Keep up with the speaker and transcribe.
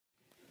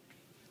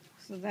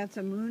So that's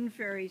a moon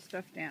fairy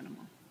stuffed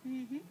animal.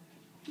 Mm-hmm.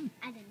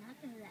 I did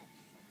not know that.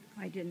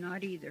 I did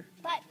not either.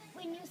 But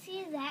when you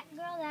see that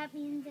girl, that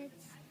means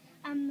it's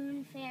a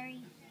moon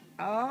fairy.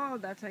 Oh,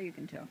 that's how you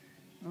can tell.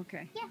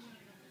 Okay. Yeah.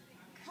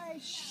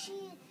 Because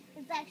she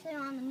is actually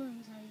on the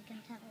moon, so you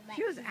can tell that.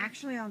 She was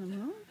actually on the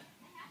moon?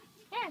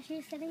 Yeah,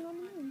 she's sitting on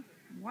the moon.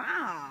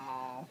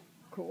 Wow.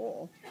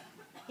 Cool.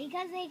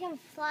 Because they can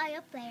fly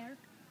up there.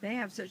 They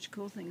have such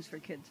cool things for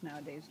kids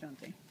nowadays, don't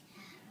they?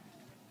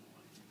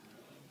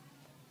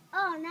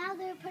 Oh, now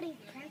they're putting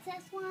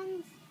princess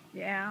ones?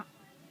 Yeah.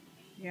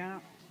 Yeah.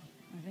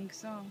 I think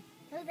so.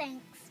 No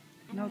thanks.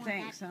 No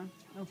thanks, huh?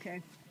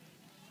 Okay.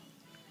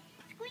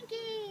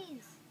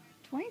 Squinkies!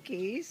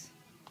 Twinkies?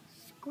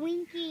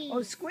 Squinkies. Oh,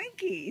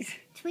 Squinkies.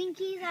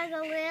 Twinkies are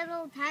the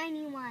little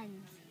tiny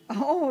ones.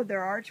 Oh,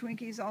 there are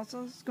Twinkies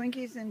also?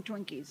 Squinkies and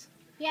Twinkies.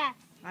 Yeah.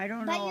 I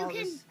don't know. But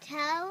you can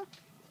tell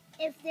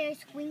if they're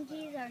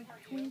Squinkies or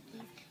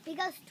Twinkies.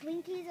 Because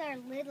Twinkies are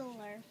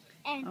littler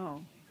and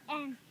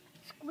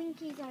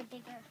Squinkies are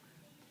bigger.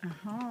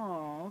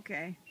 Oh,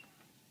 okay.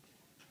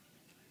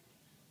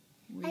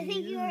 I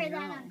think you heard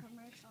that on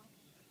commercial.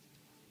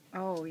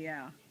 Oh,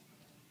 yeah.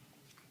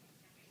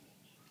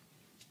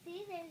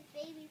 See, there's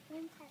baby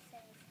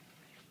princesses.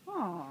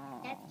 Oh.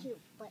 That's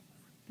cute, but...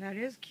 That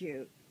is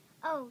cute.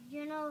 Oh,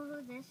 you know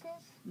who this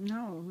is?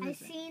 No, who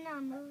is it? I've seen a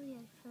movie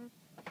of her.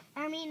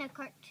 I mean a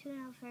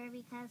cartoon of her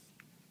because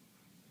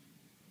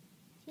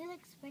she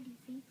looks pretty,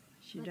 see?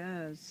 She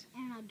does.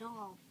 And a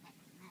doll. I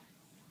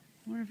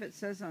wonder if it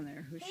says on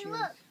there who she is. Hey,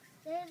 look.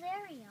 There's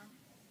Ariel.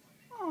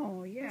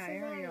 Oh, yeah,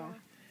 Ariel.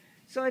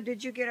 So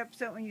did you get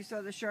upset when you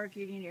saw the shark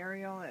eating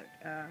Ariel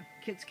at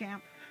kids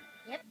camp?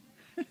 Yep.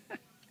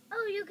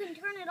 Oh, you can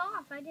turn it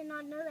off. I did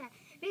not know that.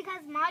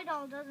 Because my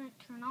doll doesn't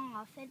turn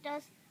off. It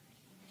does.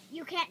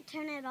 You can't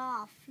turn it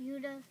off. You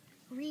just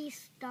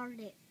restart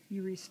it.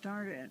 You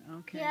restart it,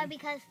 okay. Yeah,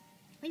 because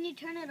when you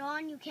turn it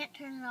on, you can't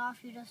turn it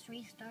off. You just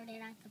restart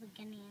it at the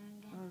beginning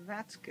again. Oh,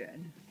 that's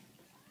good.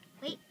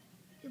 Wait,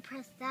 you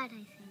press that,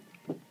 I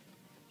think.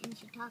 And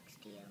she talks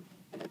to you.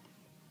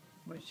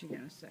 What's she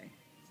going to say?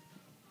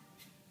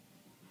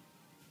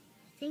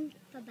 I think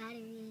the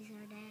batteries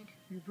are dead.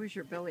 You push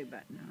your belly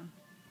button, huh?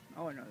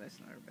 Oh, no, that's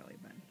not her belly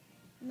button.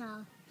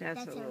 No.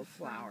 That's a her little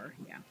flower,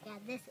 yeah. Yeah,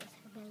 this is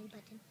her belly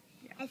button.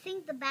 Yeah. I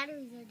think the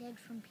batteries are dead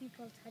from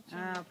people touching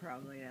it.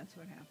 Probably. That's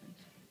what happens.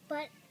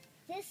 But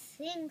this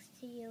sings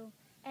to you,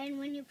 and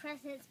when you press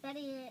it,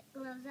 steady, it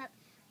glows up.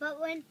 But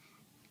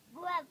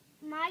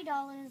my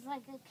doll is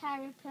like a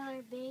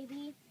caterpillar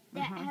baby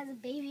that has a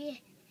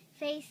baby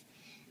face,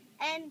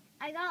 and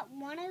I got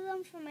one of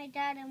them from my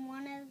dad and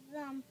one of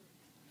them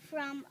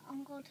from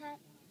Uncle Tyler.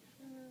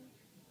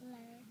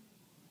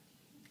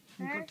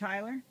 Uncle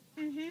Tyler?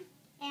 Mhm.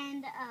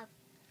 And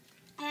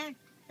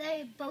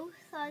they both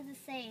are the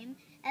same.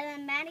 And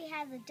then Maddie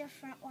has a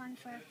different one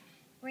for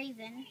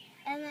Raven.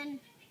 And then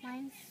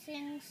mine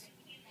sings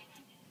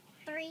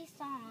 3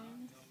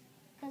 songs.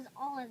 Because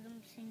all of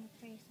them sing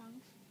 3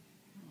 songs.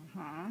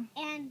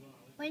 And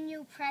when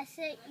you press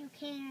it, you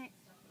can't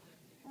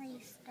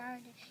restart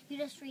it. You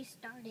just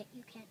restart it.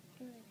 You can't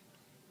do it.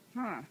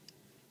 Huh.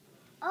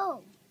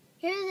 Oh,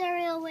 here's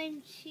Ariel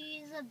when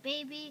she's a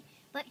baby,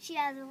 but she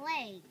has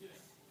legs.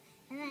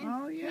 And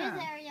then here's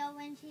Ariel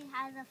when she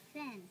has a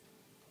fin.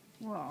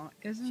 Well,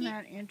 isn't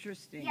that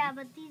interesting? Yeah,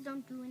 but these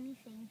don't do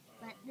anything,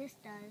 but this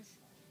does.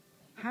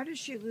 How does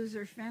she lose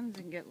her fins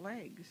and get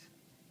legs?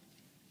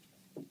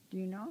 Do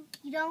you know?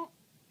 You don't,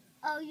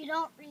 you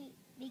don't read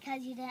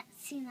because you didn't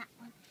see that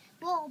one.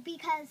 Well,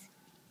 because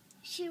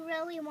she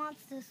really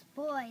wants this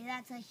boy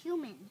that's a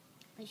human,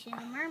 but she's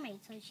a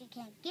mermaid, so she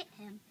can't get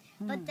him.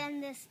 But then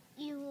this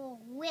evil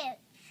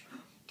witch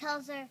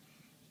tells her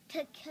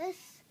to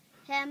kiss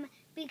him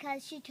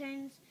because she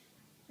turns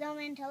them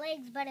into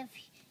legs. But if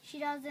she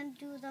doesn't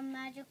do the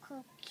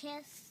magical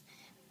kiss,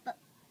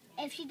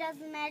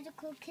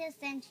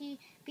 then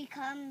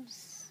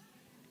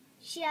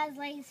she has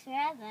legs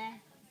forever.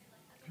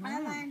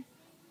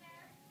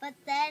 But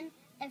then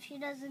if she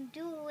doesn't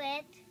do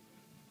it,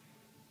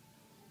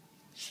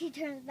 she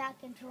turns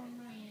back into a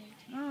mermaid.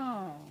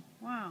 Oh,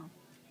 wow.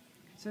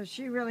 So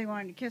she really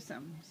wanted to kiss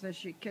him. So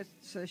she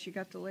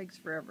got the legs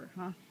forever,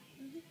 huh?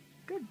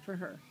 Good for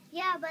her.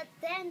 Yeah, but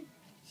then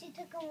she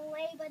took him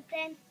away, but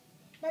then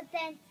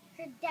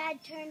her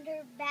dad turned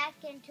her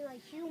back into a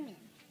human.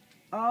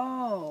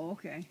 Oh,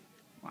 okay.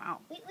 Wow.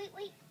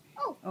 Wait.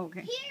 Oh,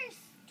 okay. Here's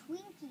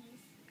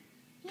Twinkies.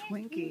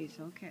 Twinkies,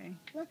 okay.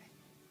 Look.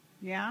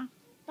 Yeah?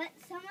 But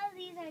some of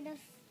these are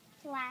just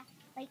flat,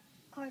 like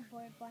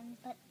cardboard ones,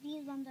 but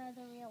these ones are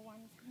the real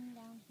ones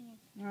down here.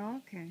 Oh,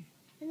 okay.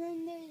 And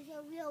then there's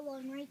a real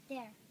one right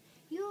there.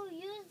 You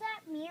use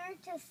that mirror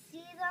to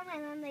see them,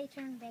 and then they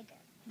turn bigger.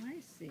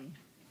 I see.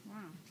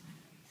 Wow.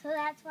 So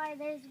that's why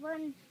there's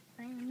one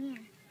by the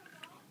mirror.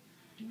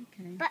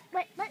 Okay. But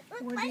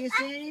well, do you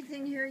see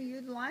anything here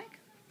you'd like?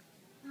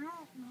 I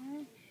don't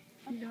know.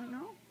 You don't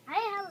know? I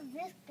have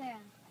this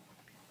girl.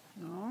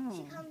 Oh.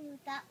 She comes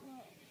with that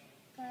little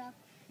girl.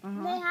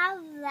 They have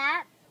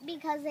that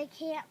because they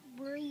can't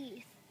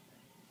breathe.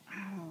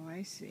 Oh,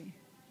 I see.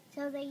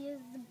 So they use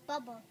the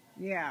bubble.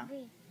 Yeah,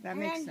 Green. that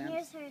makes And then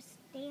sense. here's her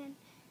stand.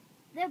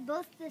 They're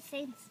both the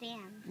same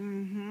stand.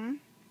 Mm-hmm.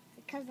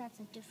 Because that's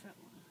a different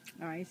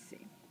one. I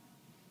see.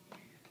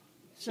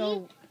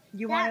 So,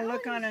 you want to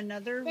look on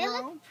another They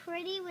row? look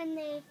pretty when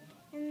they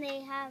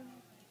have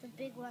the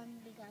big one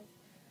because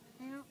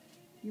I don't.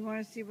 You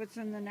want to see what's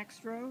in the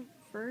next row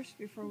first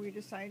before we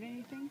decide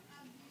anything?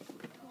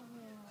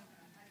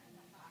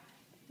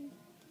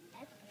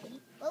 That's pretty.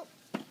 Oh,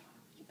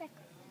 get back.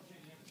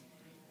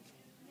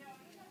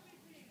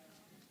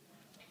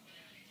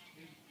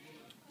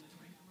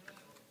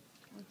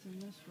 What's in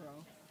this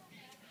row?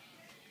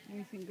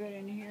 Anything good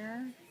in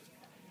here?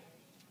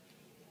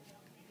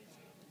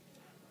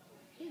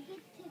 You get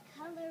to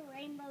color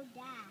Rainbow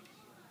Dash.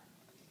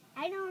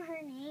 I know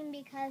her name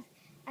because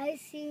I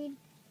seen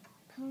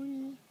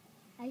Pony.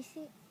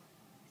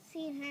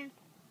 Seen her.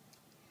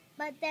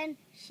 But then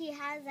she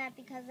has that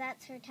because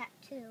that's her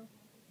tattoo.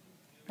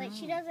 But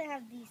she doesn't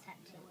have these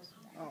tattoos.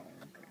 Oh,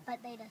 okay. But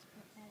they just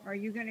put that Are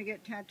you going to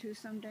get tattoos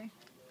someday?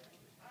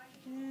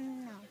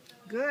 No.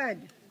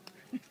 Good.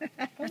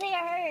 Because they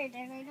hurt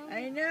and I don't.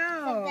 I But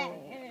know. that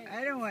hurts.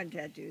 I don't want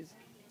tattoos.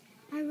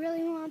 I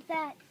really want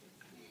that.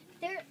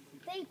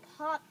 They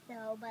pop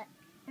though,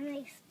 and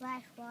they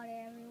splash water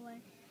everywhere.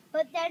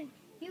 But then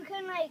you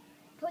can like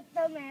put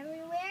them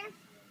everywhere,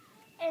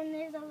 and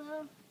there's a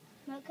little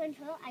remote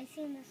control. I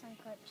seen this on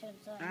cartoon,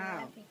 so I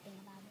know everything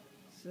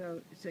about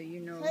it. So you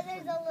know. So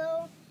there's a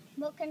little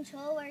remote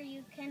control where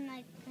you can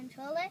like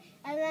control it,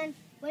 and then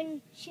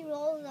when she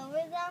rolls over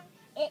them,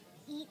 it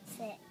eats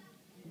it.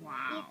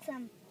 Wow. Eats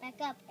them back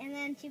up, and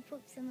then she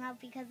poops them out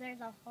because there's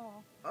a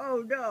hole.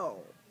 Oh no.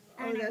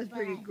 I Oh, know, that's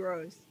pretty but-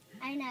 gross.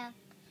 I know.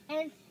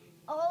 And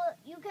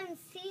you can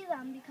see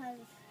them because,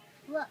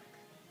 look,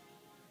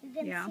 you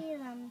can Yeah. see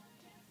them.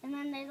 And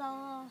then there's a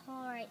little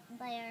hole right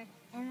there,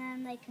 and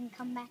then they can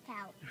come back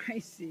out. I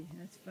see.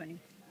 That's funny.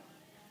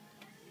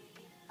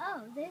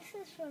 Oh, this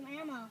is from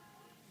ammo.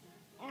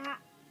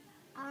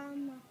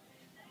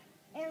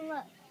 And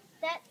look,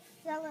 that's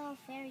the little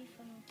fairy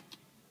from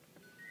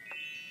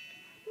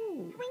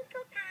Ooh.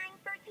 Twinkle time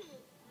for tea.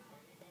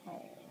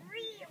 Oh.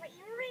 Really,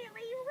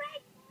 really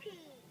red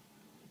tea.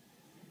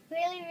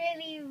 really,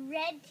 really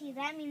red tea.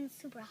 That means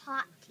super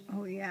hot tea.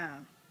 Oh yeah.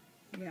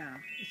 Yeah.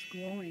 It's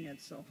glowing.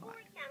 It's so hot. Pour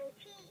some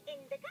tea in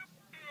the cup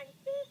and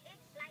see it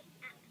light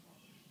up.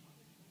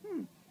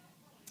 Hmm.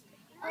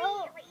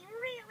 Oh.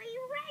 Really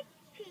red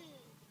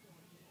tea.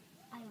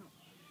 I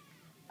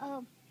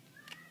don't.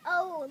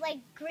 Oh, like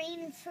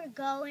green's for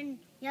go and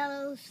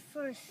yellow's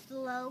for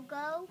slow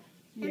go.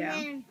 Yeah.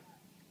 And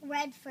then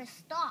red for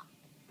stop.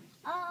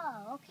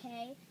 Oh,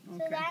 okay. So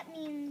Okay. that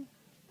means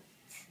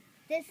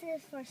this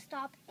is for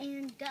stop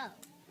and go.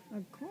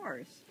 Of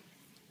course.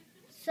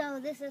 So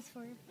this is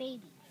for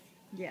babies.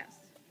 Yes.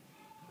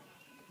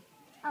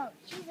 Oh,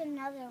 she's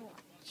another one.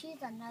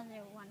 She's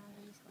another one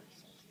of these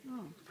horses.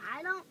 Oh,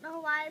 I don't know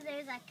why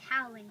there's a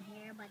cow in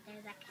here, but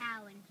there's a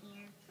cow in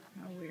here.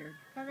 how weird.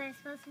 So there's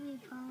supposed to be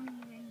ponies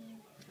in here.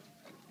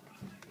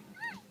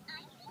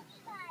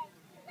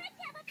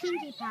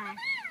 Pinkie Pie.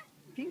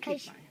 Pinkie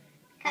Cause- Pie.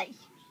 Cause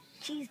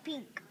she's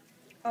pink.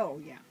 Oh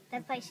yeah.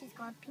 That's why she's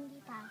called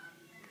Pinkie Pie.